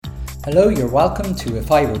Hello, you're welcome to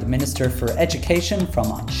If I Were the Minister for Education from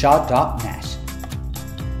anseo.net.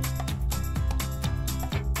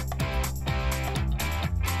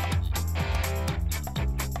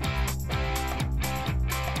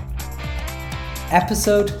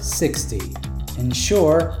 Episode 60.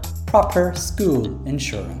 Ensure proper school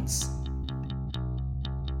insurance.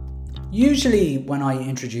 Usually when I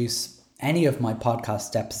introduce any of my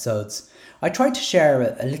podcast episodes, I try to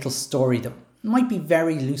share a little story that might be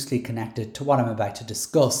very loosely connected to what I'm about to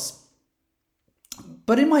discuss.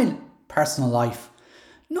 But in my personal life,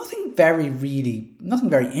 nothing very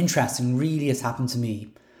interesting really has happened to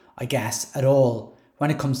me, I guess, at all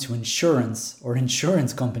when it comes to insurance or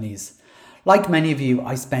insurance companies. Like many of you,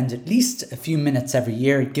 I spend at least a few minutes every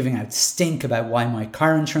year giving out stink about why my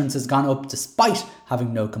car insurance has gone up despite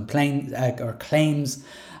having no complaints or claims.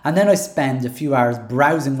 And then I spend a few hours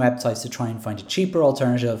browsing websites to try and find a cheaper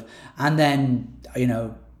alternative. And then,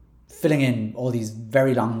 filling in all these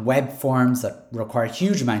very long web forms that require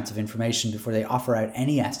huge amounts of information before they offer out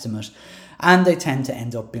any estimate. And they tend to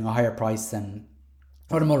end up being a higher price than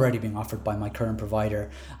what I'm already being offered by my current provider.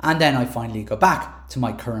 And then I finally go back to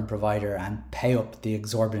my current provider and pay up the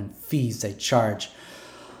exorbitant fees they charge.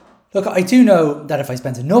 Look, I do know that if I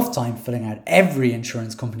spent enough time filling out every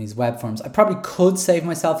insurance company's web forms, I probably could save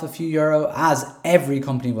myself a few euro, as every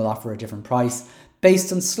company will offer a different price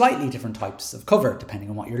based on slightly different types of cover, depending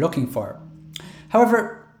on what you're looking for.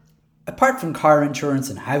 However, apart from car insurance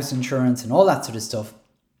and house insurance and all that sort of stuff,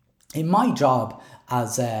 in my job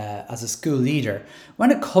as a school leader,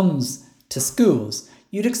 when it comes to schools,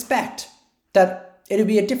 you'd expect that it would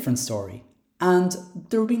be a different story and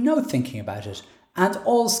there would be no thinking about it. And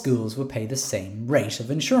all schools would pay the same rate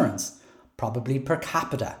of insurance, probably per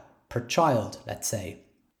capita, per child, let's say.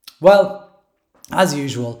 Well, as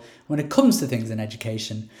usual, when it comes to things in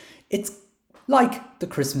education, it's like the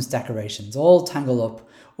Christmas decorations, all tangled up,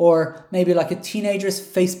 or maybe like a teenager's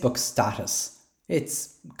Facebook status.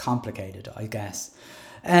 It's complicated, I guess.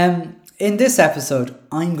 In this episode,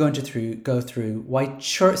 I'm going to go through why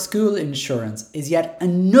school insurance is yet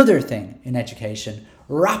another thing in education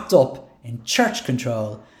wrapped up in church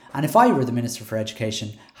control, and if I were the Minister for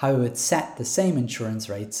Education, how I would set the same insurance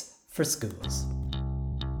rates for schools.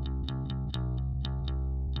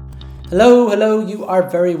 Hello, you are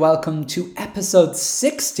very welcome to episode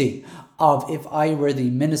 60 of If I Were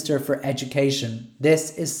the Minister for Education.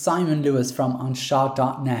 This is Simon Lewis from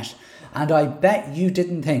anseo.net, and I bet you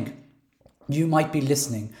didn't think you might be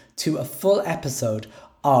listening to a full episode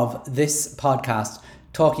of this podcast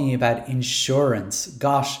talking about insurance.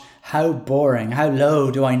 Gosh, how boring, how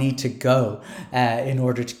low do I need to go in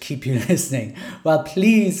order to keep you listening? Well,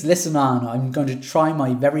 please listen on. I'm going to try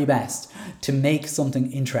my very best to make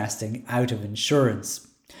something interesting out of insurance.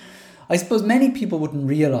 I suppose many people wouldn't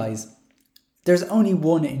realise there's only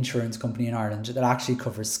one insurance company in Ireland that actually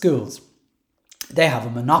covers schools. They have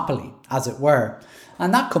a monopoly, as it were,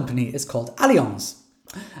 and that company is called Allianz.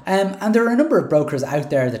 And there are a number of brokers out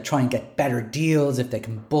there that try and get better deals if they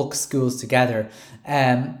can bulk schools together.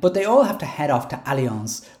 But they all have to head off to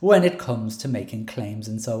Allianz when it comes to making claims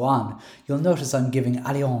and so on. You'll notice I'm giving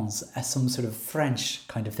Allianz as some sort of French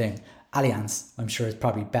kind of thing. Allianz, I'm sure, is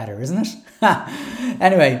probably better, isn't it?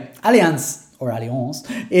 Anyway, Allianz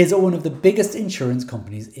is one of the biggest insurance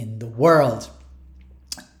companies in the world.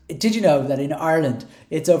 Did you know that in Ireland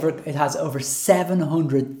it has over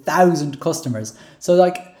 700,000 customers? So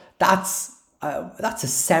that's a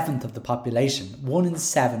seventh of the population. 1 in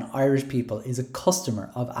 7 Irish people is a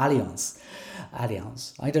customer of Allianz.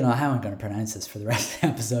 Allianz. I don't know how I'm going to pronounce this for the rest of the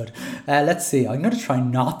episode. Let's see. I'm going to try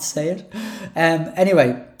not to say it.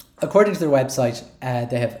 Anyway, according to their website,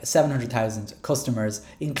 they have 700,000 customers,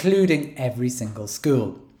 including every single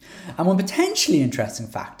school. And one potentially interesting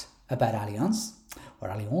fact about Allianz,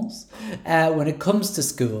 when it comes to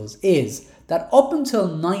schools, is that up until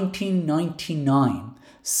 1999,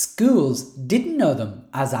 schools didn't know them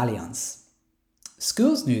as Allianz.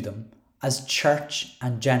 Schools knew them as Church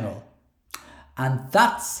and General. And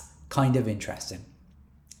that's kind of interesting.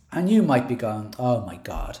 And you might be going, oh my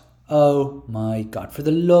God, for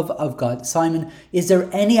the love of God. Simon, is there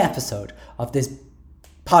any episode of this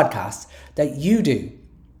podcast that you do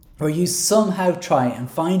where you somehow try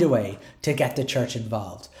and find a way to get the church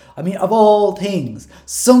involved? I mean, of all things,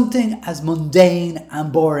 something as mundane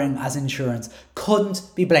and boring as insurance couldn't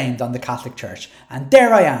be blamed on the Catholic Church. And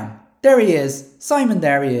there I am. There he is. Simon,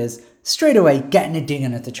 there he is. Straight away getting a ding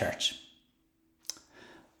in at the church.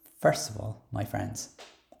 First of all, my friends,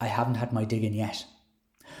 I haven't had my dig in yet.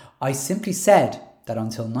 I simply said that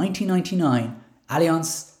until 1999,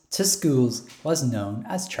 Allianz to schools was known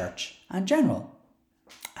as Church and General.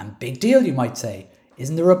 And big deal, you might say.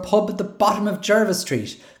 Isn't there a pub at the bottom of Jervis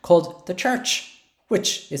Street called The Church,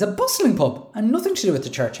 which is a bustling pub and nothing to do with the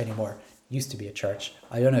church anymore? Used to be a church.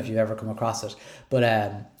 I don't know if you've ever come across it. But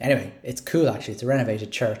anyway, it's cool actually. It's a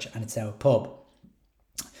renovated church and it's now a pub.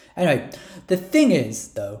 Anyway, the thing is,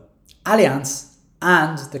 though, Alliance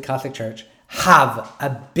and the Catholic Church have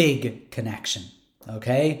a big connection.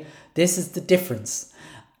 Okay? This is the difference.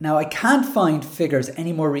 Now, I can't find figures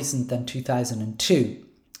any more recent than 2002,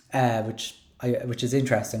 which is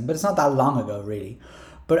interesting, but it's not that long ago, really.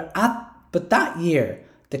 But that year,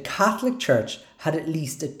 the Catholic Church had at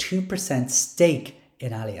least a 2% stake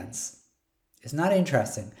in Alliance. Isn't that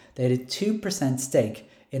interesting? They had a 2% stake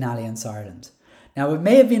in Alliance Ireland. Now, it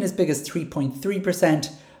may have been as big as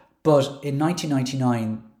 3.3%, but in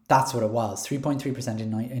 1999, that's what it was, 3.3%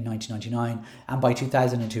 in 1999, and by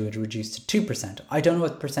 2002 it reduced to 2%. I don't know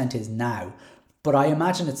what the percent is now, but I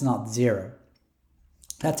imagine it's not zero.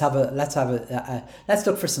 Let's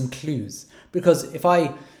look for some clues, because if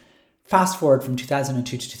I fast forward from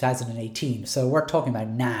 2002 to 2018, so we're talking about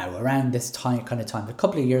now, around this time, a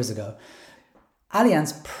couple of years ago,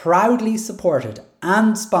 Alliance proudly supported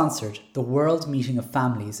and sponsored the World Meeting of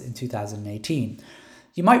Families in 2018.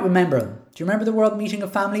 You might remember them. Do you remember the World Meeting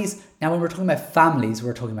of Families? Now, when we're talking about families,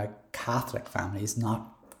 we're talking about Catholic families,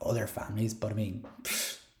 not other families, but I mean,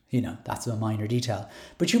 that's a minor detail.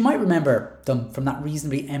 But you might remember them from that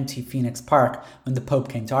reasonably empty Phoenix Park when the Pope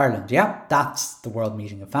came to Ireland. Yeah, that's the World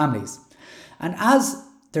Meeting of Families. And as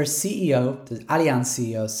their CEO, the Alliance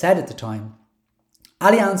CEO, said at the time,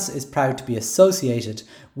 Alliance is proud to be associated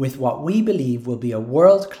with what we believe will be a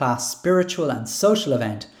world-class spiritual and social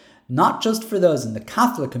event, not just for those in the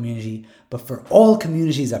Catholic community, but for all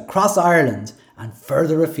communities across Ireland and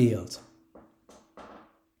further afield.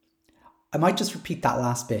 I might just repeat that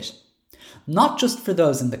last bit. Not just for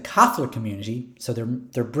those in the Catholic community, so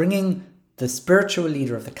they're bringing the spiritual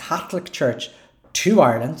leader of the Catholic Church to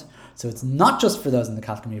Ireland, so it's not just for those in the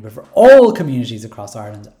Catholic community, but for all communities across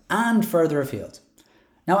Ireland and further afield.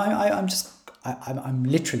 Now, I'm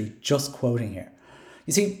literally just quoting here.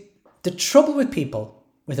 You see, the trouble with people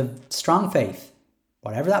with a strong faith,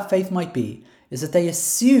 whatever that faith might be, is that they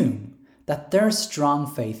assume that their strong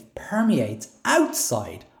faith permeates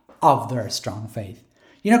outside of their strong faith.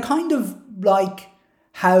 Kind of like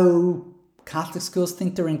how Catholic schools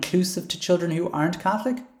think they're inclusive to children who aren't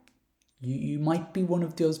Catholic. You might be one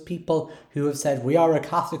of those people who have said, we are a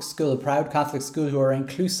Catholic school, a proud Catholic school who are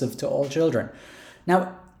inclusive to all children.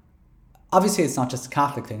 Now, obviously it's not just a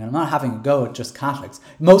Catholic thing, and I'm not having a go at just Catholics.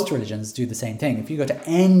 Most religions do the same thing. If you go to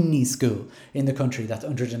any school in the country that's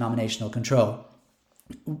under denominational control,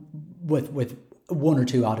 with one or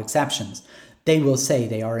two odd exceptions, they will say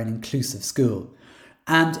they are an inclusive school.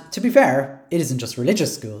 And to be fair, it isn't just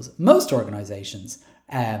religious schools. Most organisations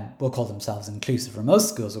will call themselves inclusive, or most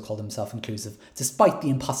schools will call themselves inclusive, despite the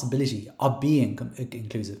impossibility of being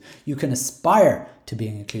inclusive. You can aspire to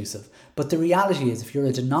being inclusive, but the reality is if you're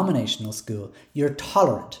a denominational school, you're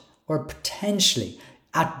tolerant or potentially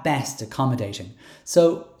at best accommodating.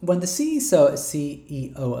 So when the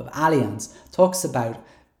CEO of Alliance talks about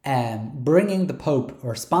bringing the Pope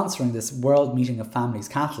or sponsoring this World Meeting of Families,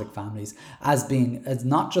 Catholic families, as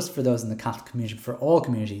not just for those in the Catholic community, but for all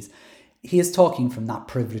communities, he is talking from that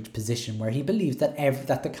privileged position where he believes that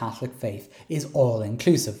the Catholic faith is all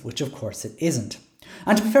inclusive, which of course it isn't.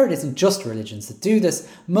 And to be fair, it isn't just religions that do this.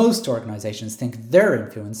 Most organisations think their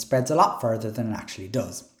influence spreads a lot further than it actually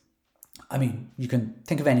does. I mean, you can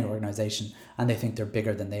think of any organisation and they think they're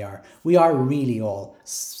bigger than they are. We are really all,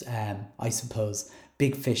 I suppose,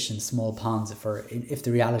 big fish in small ponds if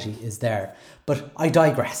the reality is there. But I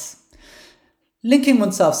digress. Linking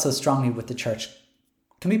oneself so strongly with the church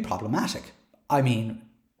can be problematic. I mean,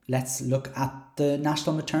 let's look at the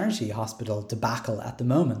National Maternity Hospital debacle at the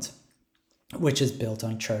moment, which is built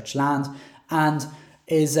on church land and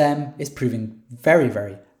is proving very,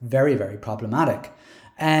 very, very, very problematic.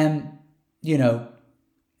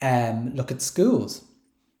 Look at schools.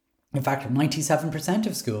 In fact, 97%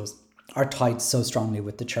 of schools are tied so strongly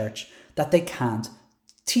with the church that they can't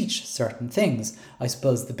teach certain things. I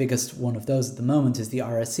suppose the biggest one of those at the moment is the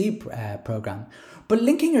RSC programme. But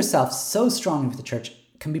linking yourself so strongly with the church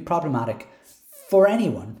can be problematic for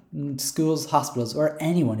anyone, schools, hospitals, or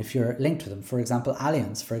anyone if you're linked with them. For example,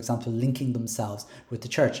 Alliance, linking themselves with the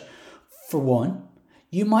church. For one,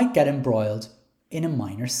 you might get embroiled in a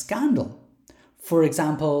minor scandal. For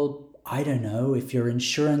example, I don't know, if your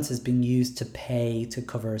insurance is being used to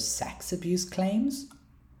cover sex abuse claims,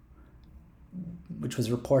 which was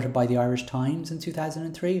reported by the Irish Times in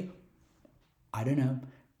 2003. I don't know.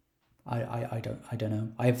 I don't know.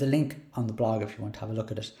 I have the link on the blog if you want to have a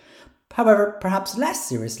look at it. However, perhaps less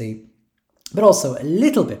seriously, but also a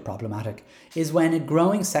little bit problematic, is when a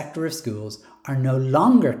growing sector of schools are no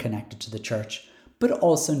longer connected to the church, but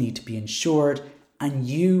also need to be insured, and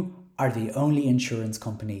you are the only insurance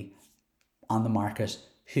company on the market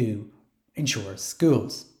who insures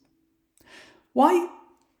schools. Why,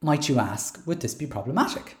 might you ask, would this be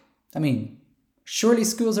problematic? I mean, surely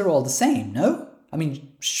schools are all the same, no? I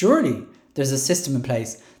mean, surely there's a system in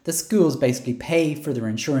place that schools basically pay for their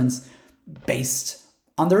insurance based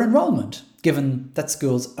on their enrolment, given that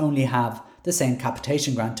schools only have the same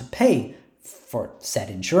capitation grant to pay for said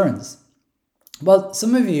insurance. Well,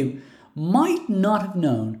 some of you might not have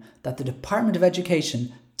known that the Department of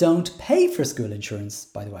Education don't pay for school insurance,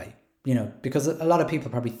 by the way, because a lot of people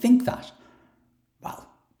probably think that. Well,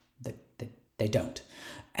 they don't.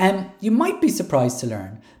 You might be surprised to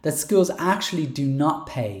learn that schools actually do not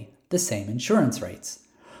pay the same insurance rates.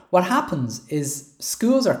 What happens is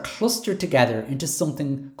schools are clustered together into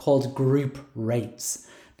something called group rates.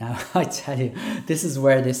 Now, I tell you, this is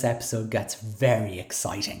where this episode gets very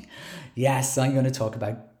exciting. Yes, I'm going to talk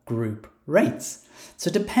about group rates.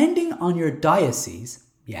 So depending on your diocese,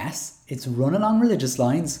 yes, it's run along religious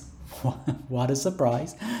lines. What a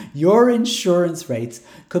surprise. Your insurance rates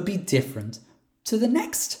could be different to the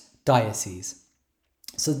next diocese.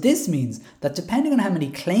 So this means that depending on how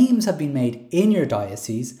many claims have been made in your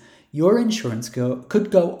diocese, your insurance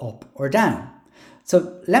could go up or down.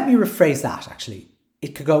 So let me rephrase that actually.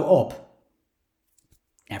 It could go up.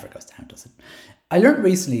 Never goes down, does it? I learned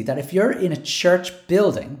recently that if you're in a church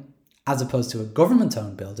building, as opposed to a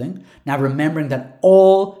government-owned building, now remembering that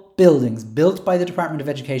all buildings built by the Department of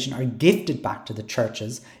Education are gifted back to the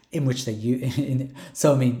churches in which they use,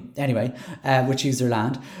 which use their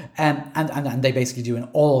land, and they basically do in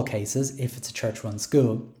all cases if it's a church-run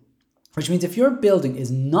school, which means if your building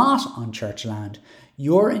is not on church land,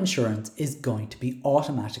 your insurance is going to be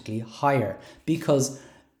automatically higher because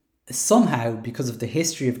somehow, because of the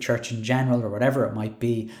history of church in general or whatever it might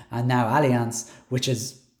be, and now Allianz, which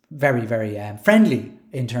is very, very friendly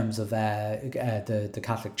in terms of the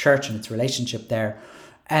Catholic Church and its relationship there,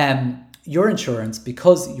 your insurance,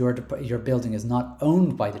 because your building is not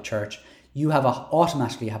owned by the church, you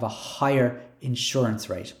automatically have a higher insurance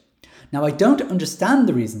rate. Now, I don't understand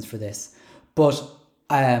the reasons for this, but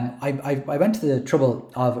I went to the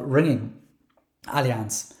trouble of ringing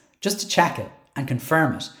Allianz just to check it and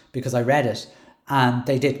confirm it, because I read it and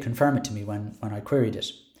they did confirm it to me when I queried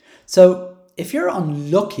it. So if you're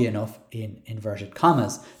unlucky enough, in inverted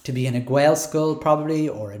commas, to be in a Gael school probably,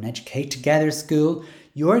 or an Educate Together school,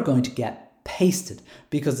 you're going to get pasted,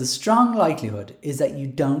 because the strong likelihood is that you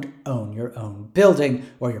don't own your own building,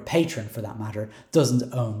 or your patron for that matter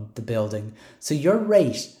doesn't own the building. So your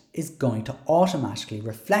rate is going to automatically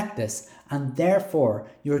reflect this, and therefore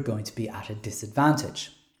you're going to be at a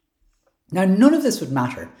disadvantage. Now, none of this would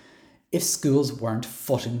matter if schools weren't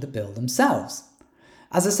footing the bill themselves.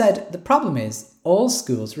 As I said, the problem is all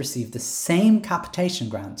schools receive the same capitation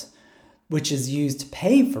grant, which is used to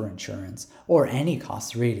pay for insurance, or any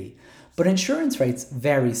costs really. But insurance rates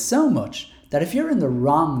vary so much that if you're in the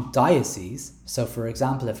wrong diocese, so for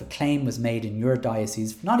example, if a claim was made in your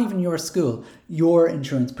diocese, not even your school, your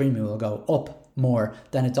insurance premium will go up more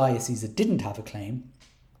than a diocese that didn't have a claim.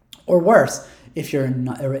 Or worse, if you're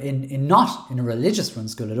not in a religious run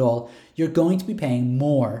school at all, you're going to be paying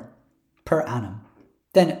more per annum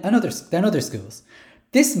than other schools.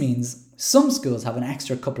 This means some schools have an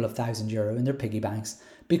extra couple of €1,000 in their piggy banks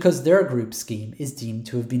because their group scheme is deemed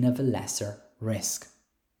to have been of a lesser risk.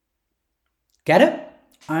 Get it?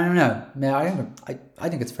 I don't know. I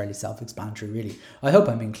think it's fairly self-explanatory, really. I hope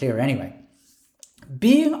I'm being clear anyway.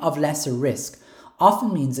 Being of lesser risk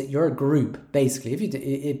often means that your group,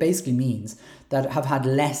 it basically means that have had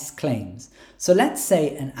less claims. So let's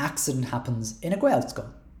say an accident happens in a Gael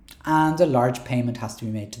school and a large payment has to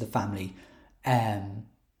be made to the family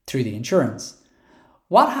through the insurance.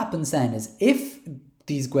 What happens then is if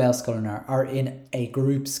these Gael Scoileanna are in a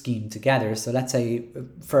group scheme together, so let's say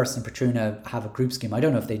First and Petruna have a group scheme, I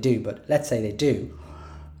don't know if they do, but let's say they do,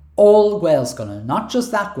 all Gael Scoileanna, not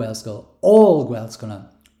just that Gael school, all Gael Scoileanna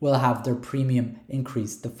will have their premium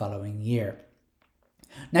increased the following year.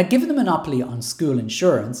 Now, given the monopoly on school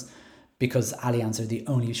insurance, because Allianz are the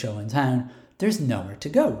only show in town, there's nowhere to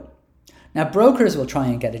go. Now, brokers will try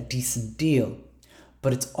and get a decent deal,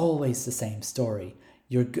 but it's always the same story.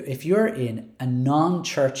 If you're in a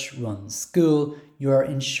non-church run school, your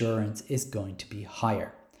insurance is going to be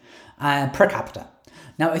higher per capita.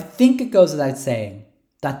 Now, I think it goes without saying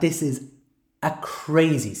that this is a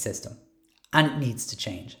crazy system and it needs to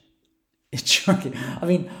change. I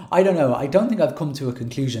mean, I don't know. I don't think I've come to a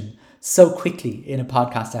conclusion so quickly in a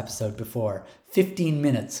podcast episode before. 15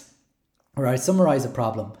 minutes where I summarize a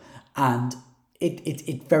problem and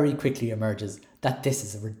it very quickly emerges that this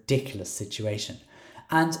is a ridiculous situation.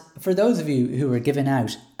 And for those of you who are giving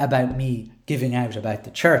out about me giving out about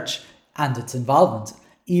the church and its involvement,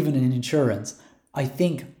 even in insurance, I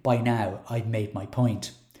think by now I've made my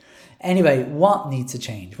point. Anyway, what needs to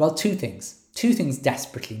change? Well, two things. Two things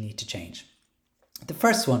desperately need to change. The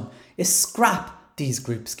first one is scrap these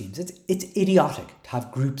group schemes. It's idiotic to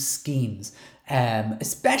have group schemes,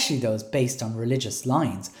 especially those based on religious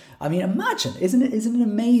lines. I mean, imagine, isn't it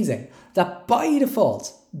amazing that by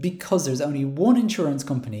default, because there's only one insurance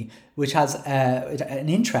company which has an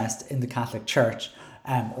interest in the Catholic Church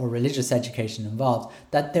or religious education involved,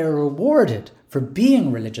 that they're rewarded for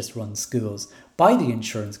being religious run schools by the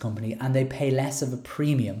insurance company and they pay less of a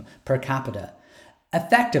premium per capita.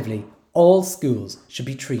 Effectively, all schools should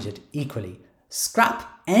be treated equally. Scrap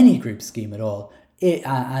any group scheme at all,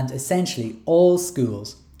 and essentially all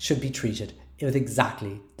schools should be treated with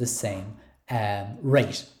exactly the same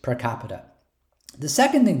rate per capita. The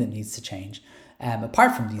second thing that needs to change,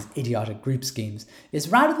 apart from these idiotic group schemes, is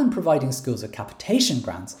rather than providing schools with capitation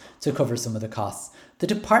grants to cover some of the costs, the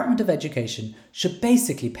Department of Education should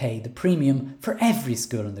basically pay the premium for every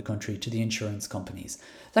school in the country to the insurance companies.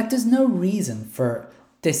 Like, there's no reason for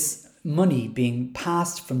this money being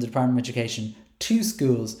passed from the Department of Education to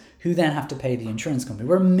schools who then have to pay the insurance company.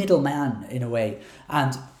 We're a middleman in a way,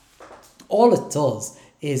 and all it does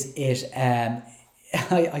is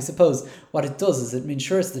I suppose what it does is it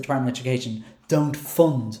ensures the Department of Education don't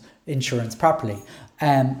fund insurance properly.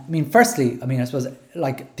 I suppose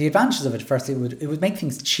like the advantages of it, firstly, it would make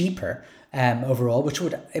things cheaper overall,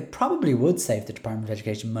 it probably would save the Department of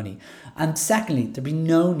Education money. And secondly, there'd be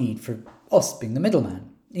no need for us being the middleman,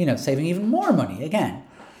 saving even more money again.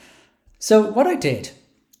 So what I did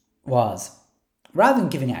was, rather than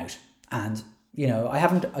giving out, and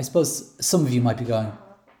I suppose some of you might be going,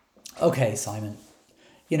 okay, Simon,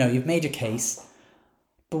 you've made your case,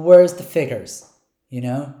 but where's the figures? You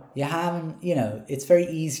haven't, it's very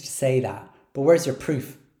easy to say that, but where's your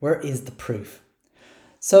proof? Where is the proof?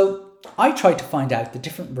 So I tried to find out the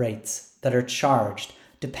different rates that are charged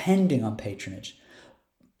depending on patronage.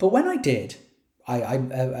 But when I did, when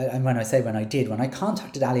I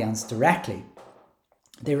contacted Allianz directly,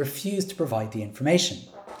 they refused to provide the information.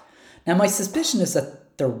 Now, my suspicion is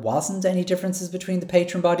that there wasn't any differences between the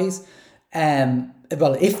patron bodies. My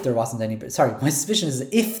suspicion is that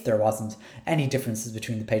if there wasn't any differences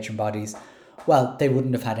between the patron bodies, well, they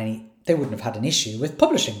wouldn't have had an issue with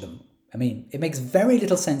publishing them. I mean, it makes very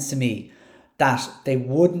little sense to me that they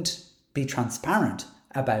wouldn't be transparent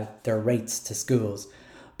about their rates to schools.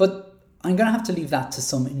 But I'm going to have to leave that to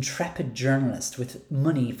some intrepid journalist with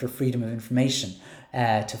money for freedom of information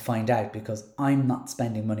to find out, because I'm not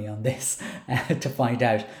spending money on this to find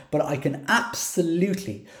out. But I can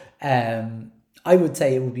absolutely, I would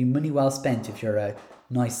say it would be money well spent if you're a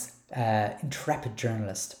nice, intrepid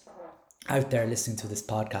journalist out there listening to this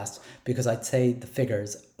podcast, because I'd say the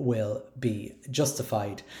figures will be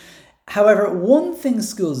justified. However, one thing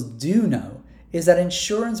schools do know is that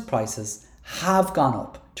insurance prices have gone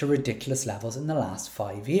up to ridiculous levels in the last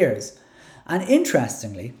 5 years. And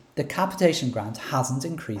interestingly, the capitation grant hasn't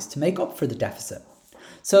increased to make up for the deficit.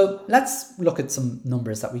 So let's look at some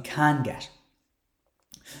numbers that we can get.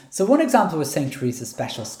 So one example was St. Teresa's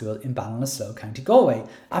Special School in Ballinasloe, County Galway,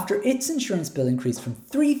 after its insurance bill increased from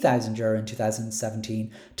 €3,000 in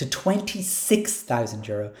 2017 to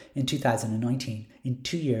 €26,000 in 2019. In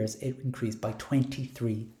 2 years, it increased by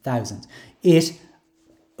 23,000. It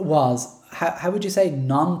was, how would you say,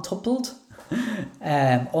 non-tupled?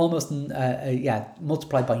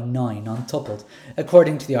 Multiplied by 9, non-tupled,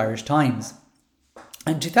 according to the Irish Times.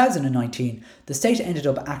 In 2019, the state ended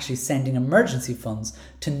up actually sending emergency funds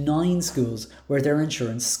to 9 schools where their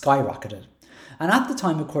insurance skyrocketed. And at the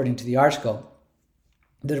time, according to the article,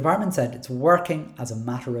 the department said it's working as a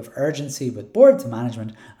matter of urgency with boards of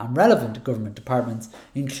management and relevant government departments,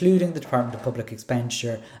 including the Department of Public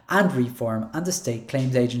Expenditure and Reform and the State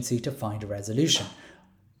Claims Agency, to find a resolution.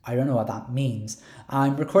 I don't know what that means.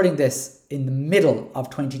 I'm recording this in the middle of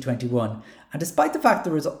 2021, and despite the fact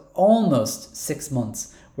there was almost 6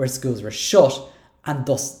 months where schools were shut and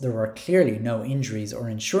thus there were clearly no injuries or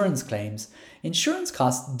insurance claims, insurance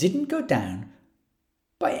costs didn't go down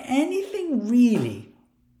by anything really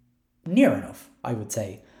near enough, I would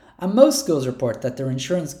say. And most schools report that their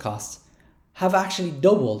insurance costs have actually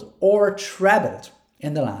doubled or trebled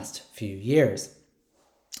in the last few years.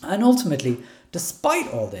 And ultimately,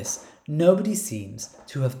 despite all this, nobody seems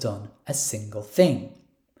to have done a single thing.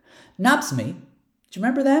 NABSME, do you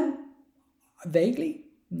remember them? Vaguely?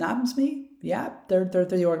 NABSME? Yeah, they're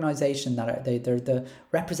the organisation they're the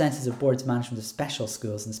representatives of boards of management of special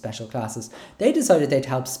schools and special classes. They decided they'd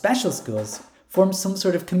help special schools form some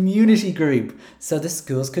sort of community group so the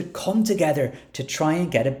schools could come together to try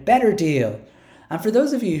and get a better deal. And for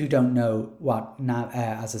those of you who don't know what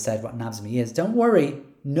NABSME is, don't worry,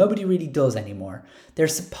 nobody really does anymore. They're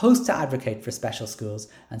supposed to advocate for special schools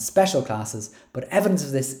and special classes, but evidence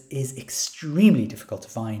of this is extremely difficult to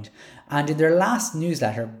find. And in their last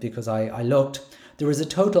newsletter, because I looked, there was a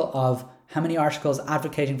total of how many articles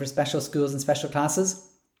advocating for special schools and special classes?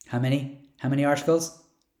 How many? How many articles?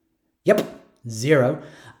 Yep, 0.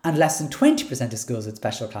 And less than 20% of schools with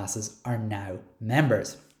special classes are now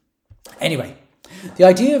members. Anyway, the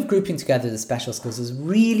idea of grouping together the special schools is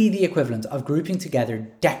really the equivalent of grouping together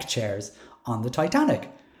deck chairs on the Titanic.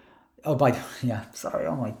 Oh my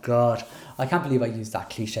God. I can't believe I used that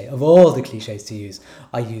cliche. Of all the cliches to use,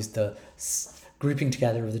 I used the grouping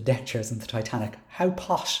together of the deck chairs on the Titanic. How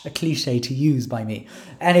posh a cliche to use by me.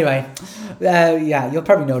 Anyway, you'll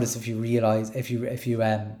probably notice if you listen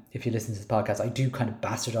to this podcast, I do kind of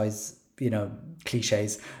bastardize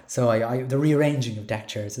cliches. So the rearranging of deck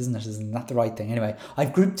chairs, isn't that the right thing? Anyway,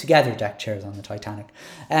 I've grouped together deck chairs on the Titanic.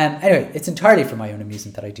 Anyway, it's entirely for my own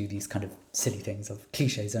amusement that I do these kind of silly things of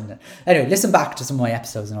cliches, isn't it? Anyway, listen back to some of my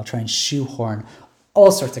episodes and I'll try and shoehorn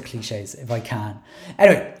all sorts of cliches if I can.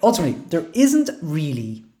 Anyway, ultimately, there isn't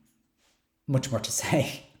really much more to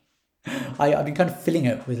say. I've been kind of filling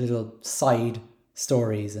it with little side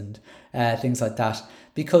stories and things like that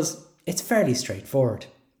because it's fairly straightforward.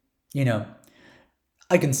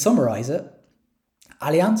 I can summarise it.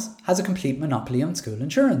 Allianz has a complete monopoly on school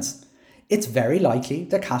insurance. It's very likely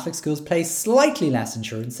that Catholic schools pay slightly less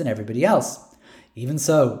insurance than everybody else. Even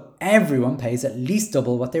so, everyone pays at least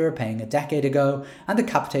double what they were paying a decade ago, and the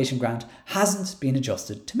capitation grant hasn't been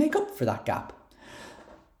adjusted to make up for that gap.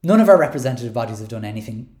 None of our representative bodies have done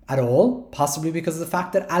anything at all, possibly because of the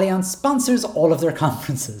fact that Allianz sponsors all of their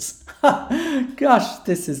conferences. Gosh,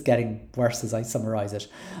 this is getting worse as I summarise it.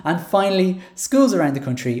 And finally, schools around the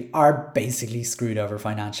country are basically screwed over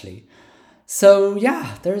financially. So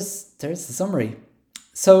yeah, there's the summary.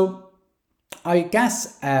 So I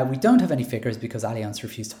guess we don't have any figures because Allianz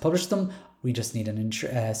refused to publish them. We just need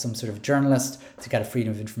some sort of journalist to get a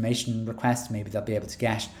freedom of information request. Maybe they'll be able to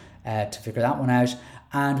get to figure that one out.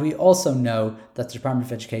 And we also know that the Department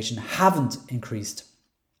of Education haven't increased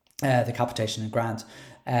the capitation and grant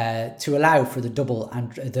to allow for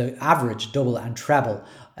the average double and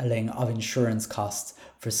trebling of insurance costs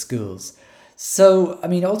for schools. So,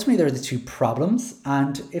 ultimately there are the two problems.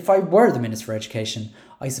 And if I were the Minister for Education,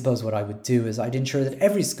 I suppose what I would do is I'd ensure that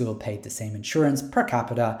every school paid the same insurance per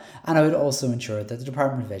capita, and I would also ensure that the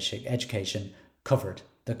Department of Education covered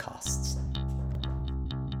the costs.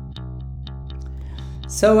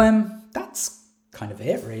 So that's kind of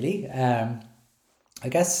it, really. I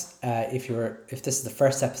guess if this is the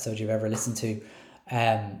first episode you've ever listened to,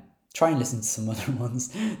 try and listen to some other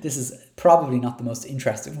ones. This is probably not the most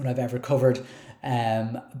interesting one I've ever covered,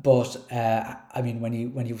 but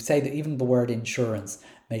when you say that even the word insurance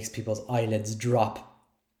makes people's eyelids drop.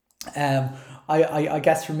 I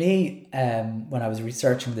guess for me, when I was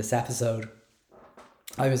researching this episode,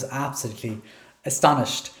 I was absolutely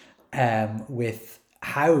astonished with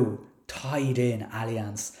how tied in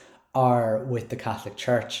Allianz are with the Catholic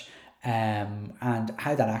Church, and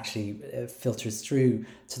how that actually filters through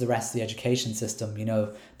to the rest of the education system.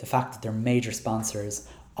 The fact that they're major sponsors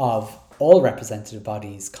of all representative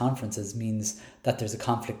bodies' conferences means that there's a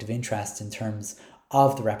conflict of interest in terms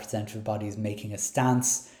of the representative bodies making a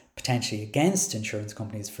stance potentially against insurance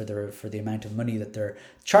companies for the amount of money that they're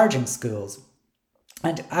charging schools.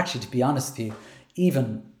 And actually, to be honest with you,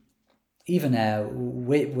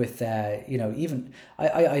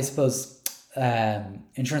 I suppose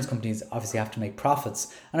insurance companies obviously have to make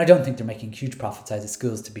profits, and I don't think they're making huge profits out of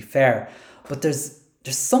schools, to be fair. But there's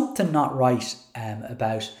something not right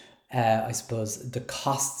about I suppose the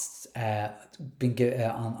costs being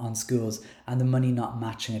on schools and the money not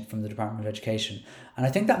matching it from the Department of Education, and I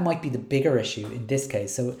think that might be the bigger issue in this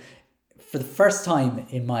case. So for the first time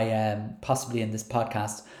in my possibly in this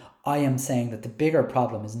podcast, I am saying that the bigger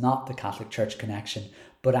problem is not the Catholic Church connection,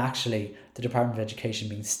 but actually the Department of Education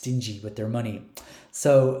being stingy with their money.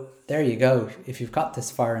 So there you go. If you've got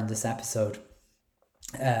this far in this episode,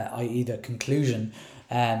 i.e. the conclusion,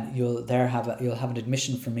 you'll have an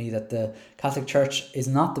admission from me that the Catholic Church is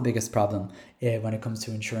not the biggest problem when it comes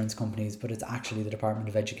to insurance companies, but it's actually the Department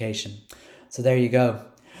of Education. So there you go.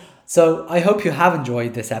 So I hope you have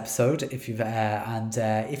enjoyed this episode. If you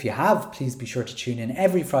have, please be sure to tune in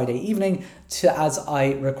every Friday evening as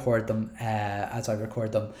I record them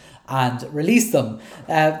and release them.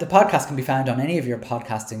 The podcast can be found on any of your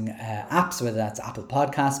podcasting apps, whether that's Apple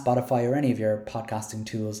Podcasts, Spotify, or any of your podcasting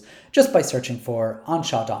tools, just by searching for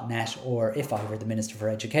onshaw.net or If I Were the Minister for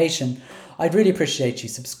Education. I'd really appreciate you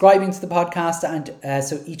subscribing to the podcast, and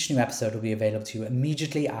so each new episode will be available to you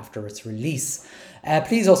immediately after its release.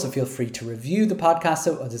 Please also feel free to review the podcast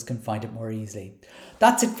so others can find it more easily.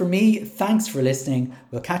 That's it for me. Thanks for listening.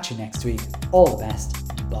 We'll catch you next week. All the best.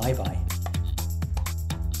 Bye bye.